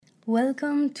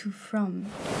Welcome to From.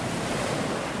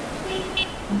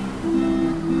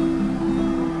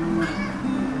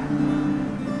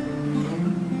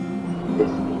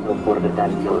 Destino por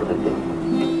detalles orden.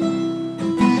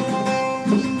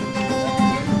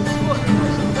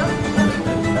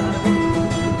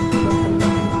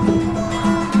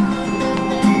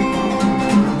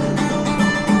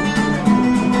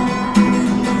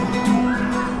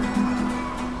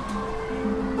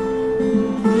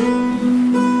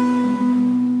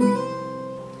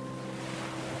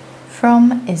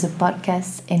 From is a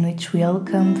podcast in which we all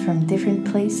come from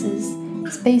different places,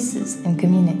 spaces, and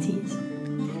communities.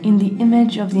 In the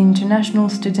image of the international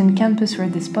student campus where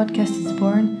this podcast is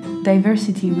born,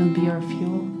 diversity will be our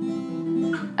fuel.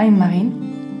 I'm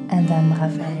Marine. And I'm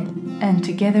Raphael. And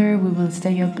together we will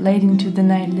stay up late into the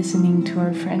night listening to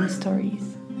our friends'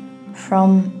 stories.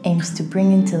 From aims to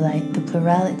bring into light the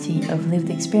plurality of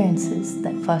lived experiences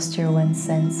that foster one's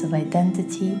sense of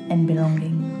identity and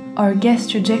belonging. Our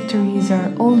guest trajectories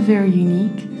are all very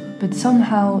unique, but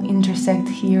somehow intersect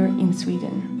here in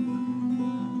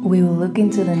Sweden. We will look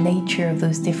into the nature of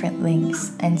those different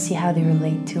links and see how they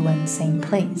relate to one same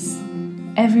place.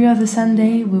 Every other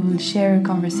Sunday, we will share a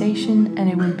conversation and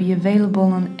it will be available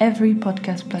on every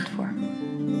podcast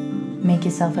platform. Make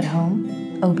yourself at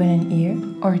home, open an ear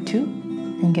or two,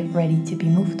 and get ready to be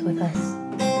moved with us.